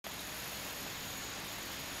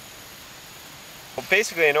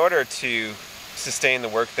Basically, in order to sustain the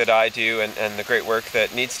work that I do and the great work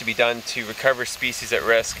that needs to be done to recover species at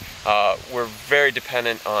risk, we're very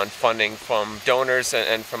dependent on funding from donors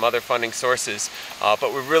and from other funding sources,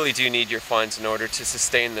 but we really do need your funds in order to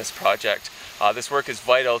sustain this project. This work is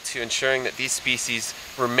vital to ensuring that these species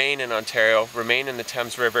remain in Ontario, remain in the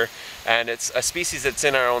Thames River, and it's a species that's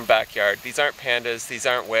in our own backyard. These aren't pandas, these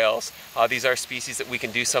aren't whales, these are species that we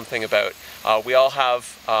can do something about. We all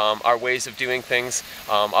have our ways of doing things.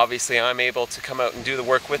 Obviously I'm able to come out and do the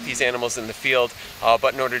work with these animals in the field,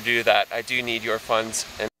 but in order to do that I do need your funds.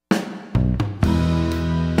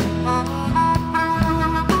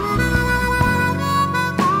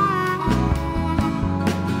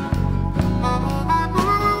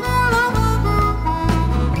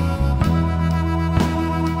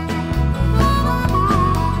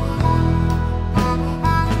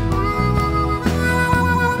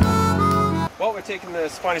 We're taking the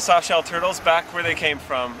spiny softshell turtles back where they came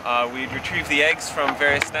from. We retrieved the eggs from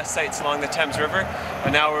various nest sites along the Thames River,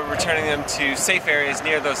 and now we're returning them to safe areas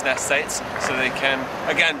near those nest sites so they can,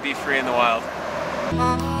 again, be free in the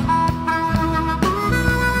wild.